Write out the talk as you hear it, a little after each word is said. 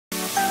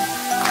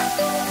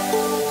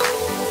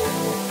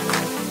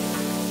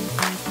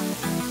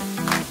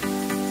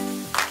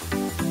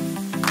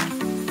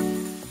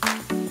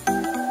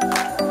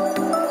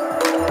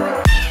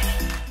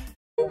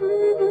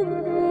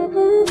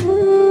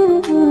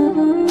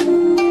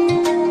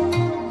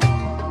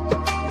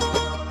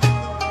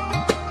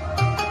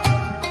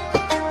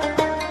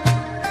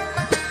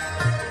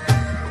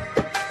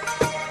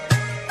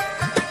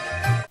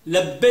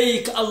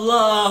لبيك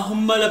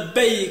اللهم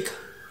لبيك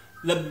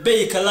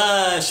لبيك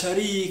لا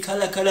شريك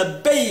لك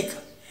لبيك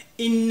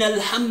إن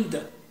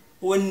الحمد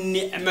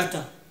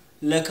والنعمة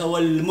لك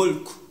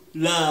والملك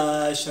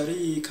لا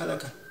شريك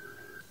لك.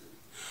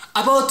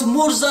 About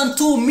more than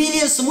 2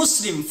 million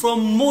Muslims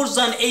from more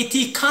than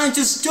 80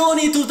 countries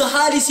journey to the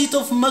holy city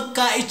of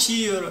Mecca each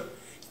year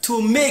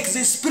to make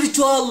the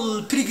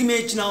spiritual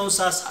pilgrimage known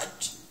as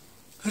Hajj.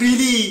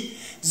 Really,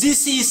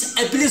 this is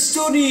a blessed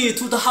journey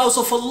to the house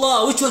of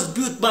Allah, which was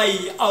built by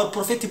our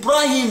Prophet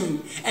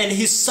Ibrahim and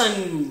his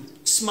son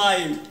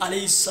Ismail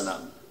alayhi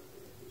salam.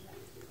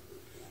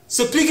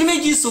 The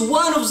pilgrimage is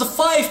one of the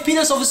 5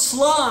 pillars of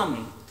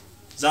Islam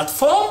that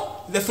form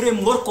the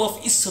framework of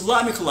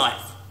Islamic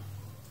life.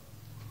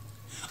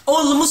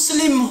 All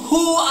Muslims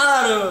who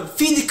are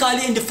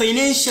physically and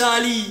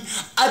financially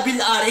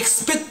able are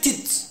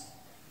expected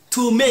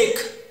to make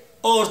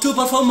or to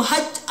perform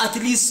Hajj at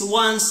least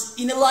once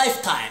in a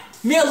lifetime.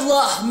 May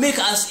Allah make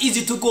us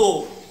easy to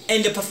go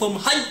and perform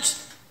Hajj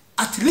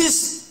at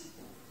least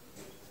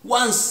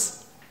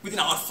once within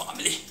our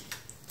family.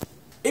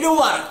 Eid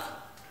Mubarek.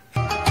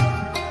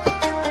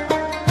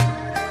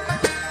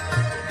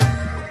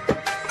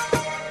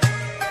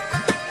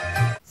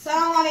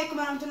 Assalamu alaikum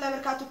wa rahmatullahi wa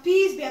barakatuh.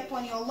 Peace be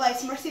upon you. Allah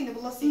is mercy and the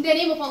blessing. In the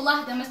name of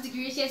Allah, the most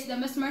gracious, the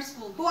most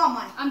merciful. Who am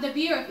I? I'm the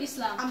bearer of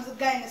Islam. I'm the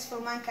guidance for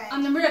mankind.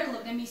 I'm the miracle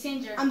of the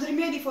messenger. I'm the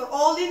remedy for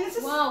all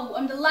illnesses. Wow,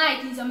 I'm the light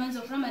in the month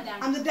of Ramadan.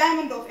 I'm the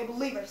diamond of a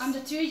believers. I'm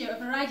the treasure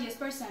of a righteous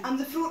person. I'm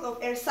the fruit of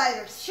a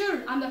reciters. Sure,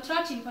 I'm the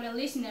attraction for a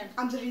listener.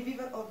 I'm the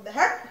reviver of the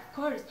heart. Of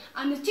course,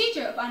 I'm the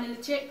teacher of an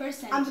illiterate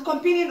person. I'm the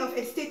companion of a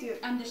destitute.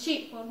 I'm the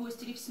sheep for who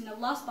sleeps in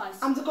Allah's path.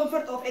 I'm the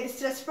comfort of a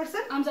distressed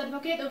person. I'm the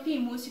advocate of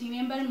him who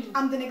remember me.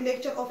 I'm the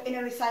neglector of any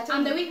reciter.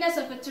 I'm the witness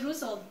of a true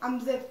soul. I'm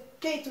the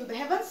key to the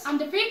heavens. I'm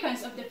the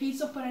frequency of the peace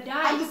of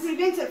paradise. I'm the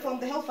preventer from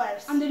the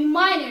hellfires. I'm the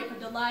reminder for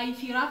the life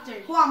hereafter.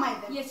 Who am I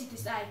then? Yes, it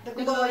is I, The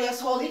glorious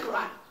Holy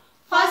Quran.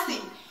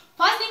 Fasting.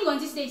 Fasting on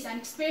this day is an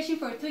expression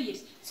for 2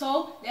 years.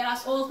 So, let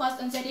us all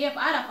fast on the day of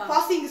Arafah.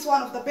 Fasting is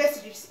one of the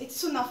best deeds. It's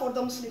sunnah for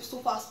the Muslims to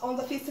fast on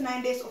the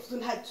 59 days of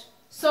Dhul Hajj.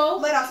 So,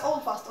 Let us all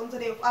fast on the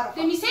day of Arafah.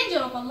 the messenger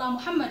of Allah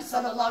Muhammad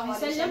sallallahu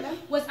alaihi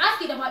wasallam was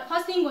asked about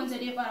fasting on the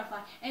day of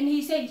Arafah, and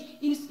he said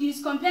it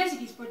is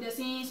compensated for the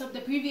sins of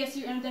the previous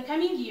year and the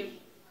coming year.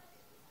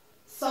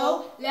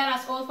 So, let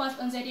us all fast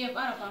on the day of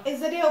Arafah.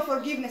 It's the day of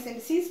forgiveness and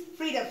sins,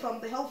 freedom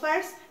from the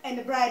hellfires,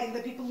 and briding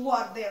the people who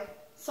are there.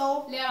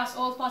 So, let us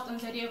all fast on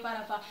the day of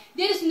Arafah.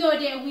 There is no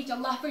day on which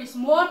Allah frees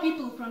more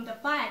people from the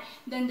fire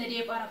than the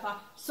day of Arafah.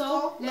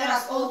 So, let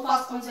us all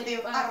fast on the day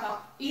of Arafah.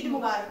 Eid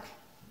Mubarek.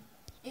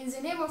 In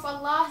the name of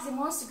Allah, the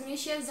most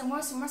gracious, the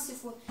most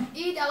merciful.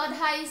 Eid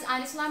al-Adha is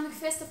an Islamic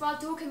festival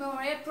to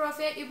commemorate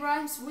Prophet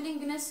Ibrahim's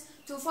willingness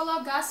to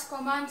follow God's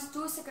command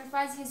to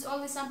sacrifice his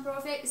only son,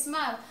 Prophet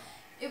Ismail.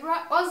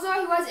 Although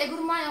he was a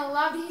good man and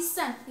loved his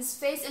son, his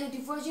faith and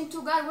devotion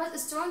to God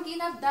was strong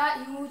enough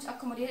that he would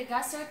accommodate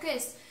God's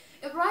request.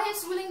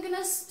 Ibrahim's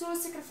willingness to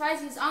sacrifice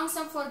his own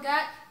son for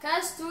God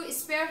caused to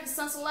spare his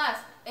son's life,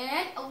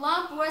 and a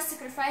lamb was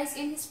sacrificed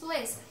in his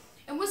place.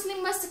 A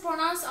Muslim must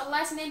pronounce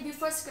Allah's name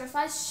before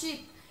sacrifice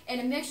sheep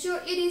and make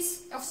sure it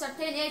is of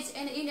certain age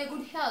and in a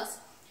good health.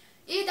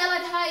 Eid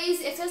al-Adha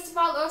is a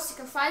festival of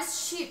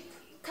sacrifice sheep,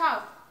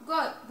 cow,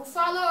 goat,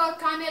 buffalo or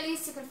camel is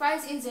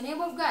sacrificed in the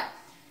name of God.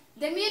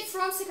 The meat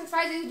from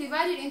sacrifice is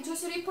divided into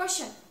 3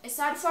 portions, a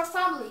side for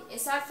family, a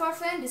side for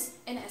friends,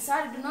 and a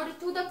side donated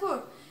to the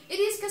poor. It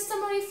is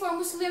customary for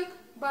Muslims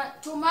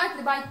to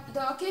mark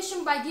the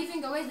occasion by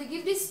giving away the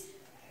gifts,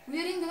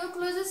 wearing new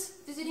clothes,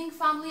 visiting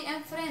family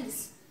and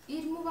friends.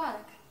 Eid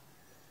Mubarak.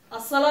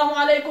 Assalamu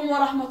alaikum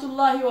wa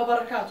rahmatullahi wa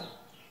barakatuh.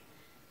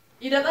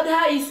 Eid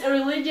al-Adha is a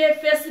religious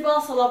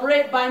festival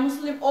celebrated by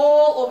Muslims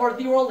all over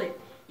the world.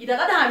 Eid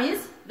al-Adha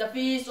means the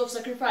feast of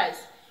sacrifice.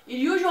 It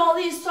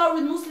usually starts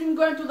with Muslims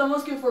going to the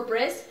mosque for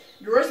praise,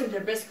 dressing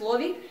their best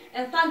clothing,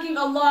 and thanking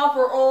Allah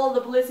for all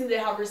the blessings they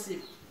have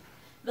received.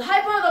 The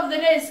high point of the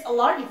day is a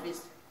large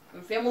feast,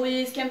 when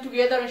families come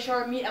together and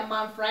share meat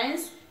among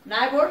friends,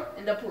 neighbors,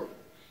 and the poor.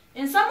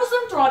 In some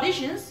Muslim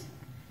traditions,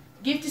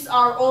 gifts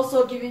are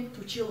also given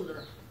to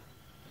children.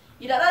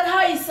 Eid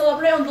al-Adha is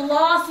celebrated on the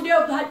last day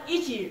of the Hajj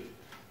each year.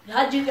 The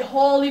Hajj is a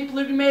holy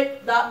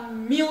pilgrimage that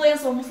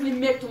millions of Muslims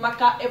make to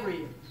Mecca every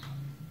year.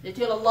 They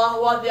tell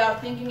Allah what they are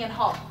thinking and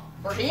hope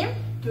for Him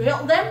to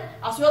help them,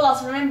 as well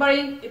as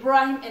remembering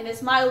Ibrahim and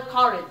Ismail's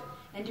courage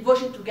and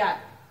devotion to God.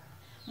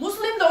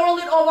 Muslims the world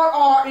over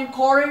are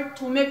encouraged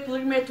to make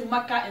pilgrimage to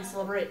Mecca and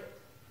celebrate.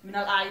 Min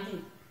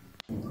al-Aidin.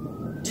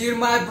 Dear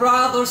my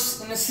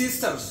brothers and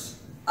sisters,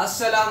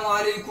 Assalamu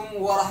alaikum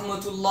wa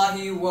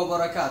rahmatullahi wa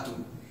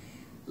barakatuh.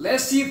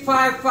 Let's see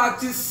 5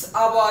 facts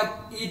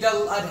about Eid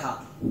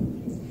al-Adha.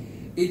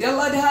 Eid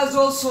al-Adha is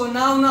also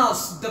known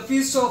as the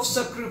Feast of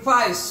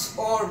Sacrifice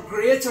or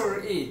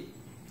Greater Eid.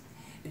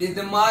 It is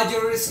the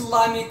major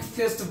Islamic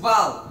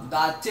festival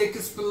that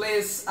takes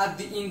place at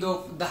the end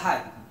of the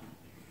Hajj.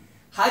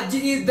 Hajj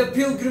is the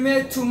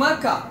pilgrimage to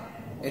Mecca.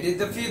 It is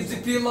the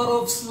 5th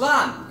pillar of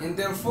Islam and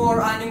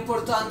therefore an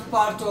important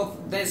part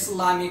of the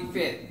Islamic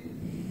faith.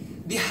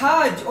 The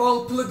Hajj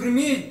or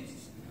pilgrimage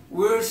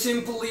wear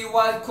simply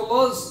white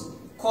clothes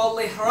called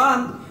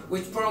ihram,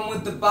 which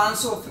promote the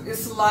bonds of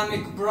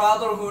Islamic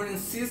brotherhood and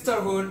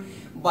sisterhood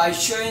by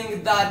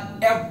showing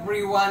that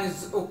everyone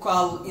is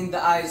equal in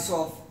the eyes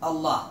of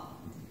Allah.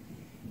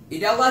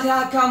 Eid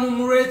al-Adha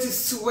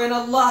commemorates when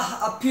Allah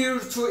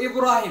appeared to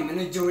Ibrahim in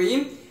a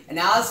dream and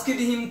asked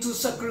him to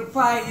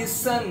sacrifice his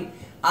son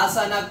as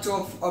an act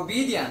of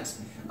obedience.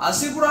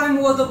 As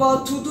Ibrahim was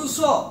about to do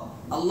so,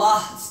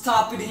 Allah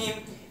stopped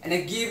him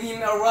and gave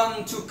him a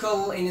ram to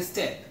kill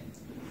instead.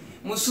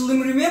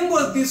 Muslims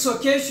remember this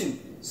occasion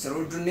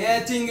through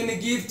donating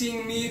and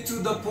gifting meat to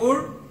the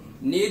poor,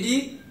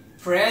 needy,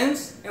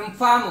 friends, and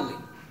family.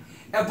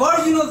 A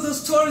version of the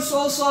story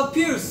also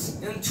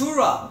appears in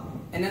Torah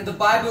and in the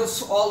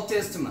Bible's Old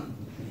Testament.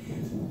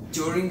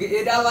 During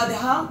Eid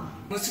al-Adha,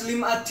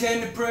 Muslims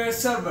attend prayer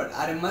service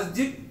at a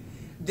masjid.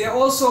 They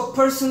also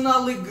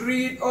personally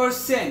greet or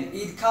send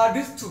Eid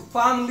cards to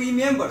family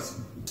members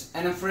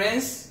and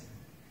friends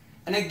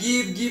and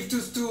give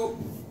gifts to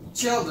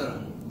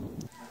children.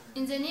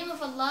 In the name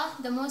of Allah,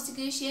 the most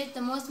gracious,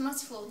 the most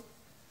merciful.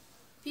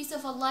 Peace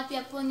of Allah be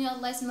upon you,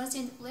 Allah's mercy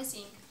and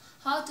blessing.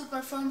 How to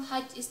perform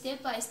Hajj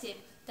step by step.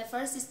 The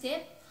first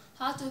step,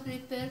 how to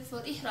prepare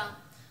for Ihram.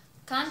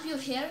 Comb your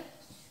hair,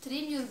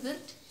 trim your beard,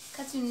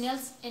 cut your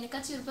nails and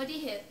cut your body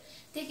hair.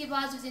 Take a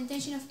bath with the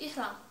intention of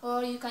Ihram,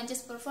 or you can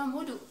just perform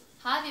wudu.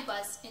 Have a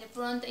bath and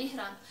put on the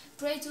Ihram.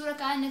 Pray 2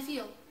 rak'ah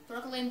nafil.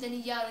 Proclaim the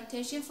niyyah or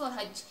intention for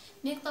Hajj.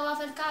 Make tawaf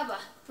al-Kaaba.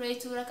 Pray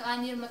 2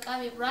 rak'ah near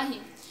Maqam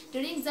Ibrahim.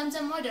 Drink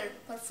Zamzam water.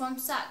 Perform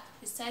sa't.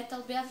 Recite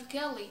talbiyah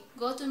carefully.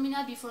 Go to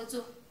Mina before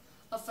Zuhr.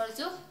 After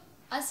Zuhr,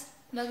 Asr,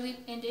 Maghrib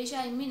and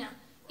Isha in Mina.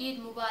 Eid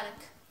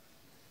Mubarek.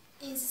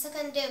 It's the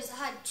second day of the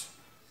Hajj.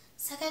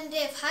 Second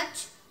day of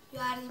Hajj, you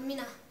are in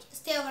Mina.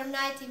 Stay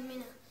overnight in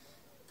Mina.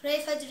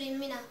 Pray Fajr in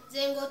Mina,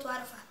 then go to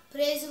Arafah.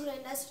 Pray Zuhr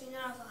and Asr in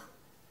Arafah.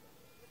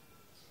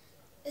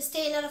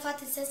 Stay in Arafah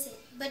till sunset,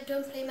 but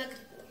don't pray Maghrib.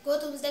 Go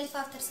to Muzdalifah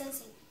after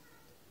sunset.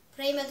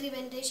 Pray Maghrib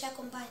and Isha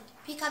combined.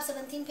 Pick up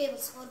 17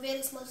 pebbles or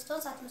very small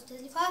stones at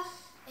Muzdalifah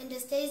and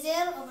stay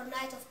there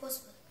overnight if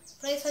possible.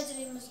 Pray Fajr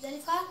in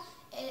Muzdalifah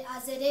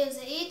as the day of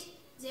the Eid,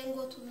 then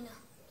go to Mina.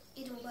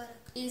 Eid Mubarak.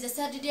 In the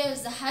third day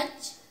of the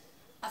Hajj,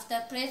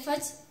 after pray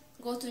Fajr,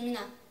 go to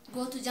Mina.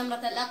 Go to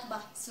Jamrat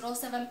al-Aqba, throw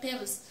 7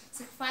 pebbles,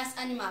 sacrifice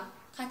animal,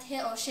 cut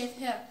hair or shave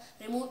hair,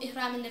 remove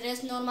ihram and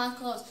dress normal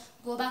clothes,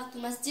 go back to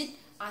masjid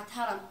at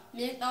Haram,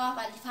 make tawaf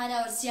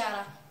al-Ifada or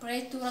Ziyarah,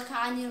 pray 2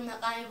 rak'ah near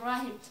Maqam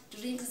Ibrahim,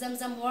 drink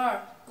Zamzam water,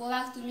 go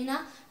back to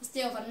Mina,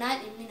 stay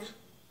overnight in Mina.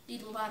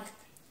 Eid Mubarak.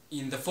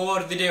 In the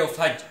 4th day of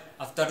Hajj,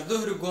 after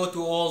Dhuhr, go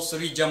to all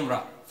 3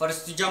 Jamrah.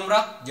 First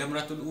Jamrah,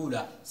 Jamratul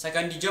Ula.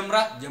 Second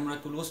Jamrah,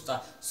 Jamratul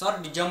Wusta.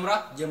 Third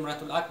Jamrah,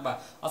 Jamratul Akbar.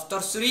 After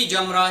 3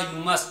 Jamrah, you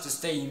must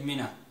stay in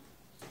Mina.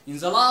 In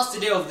the last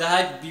day of the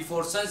Hajj,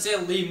 before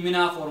sunset, leave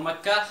Mina for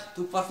Mecca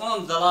to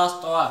perform the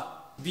last tawaf.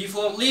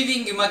 Before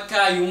leaving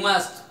Mecca, you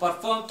must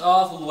perform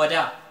tawaf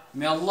al-wada.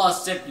 May Allah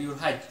accept your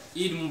Hajj.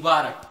 Eid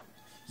Mubarak.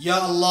 Ya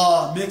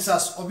Allah makes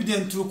us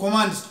obedient to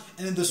commands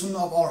and in the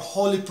sunnah of our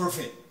holy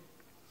prophet.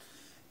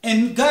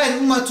 And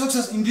guide Ummah takes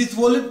us in this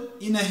world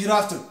in a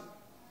hereafter.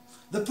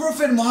 The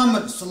Prophet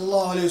Muhammad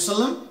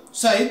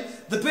said,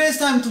 the best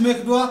time to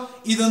make dua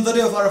is on the day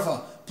of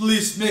Arafah.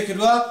 Please make a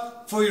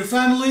dua for your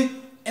family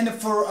and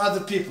for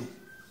other people.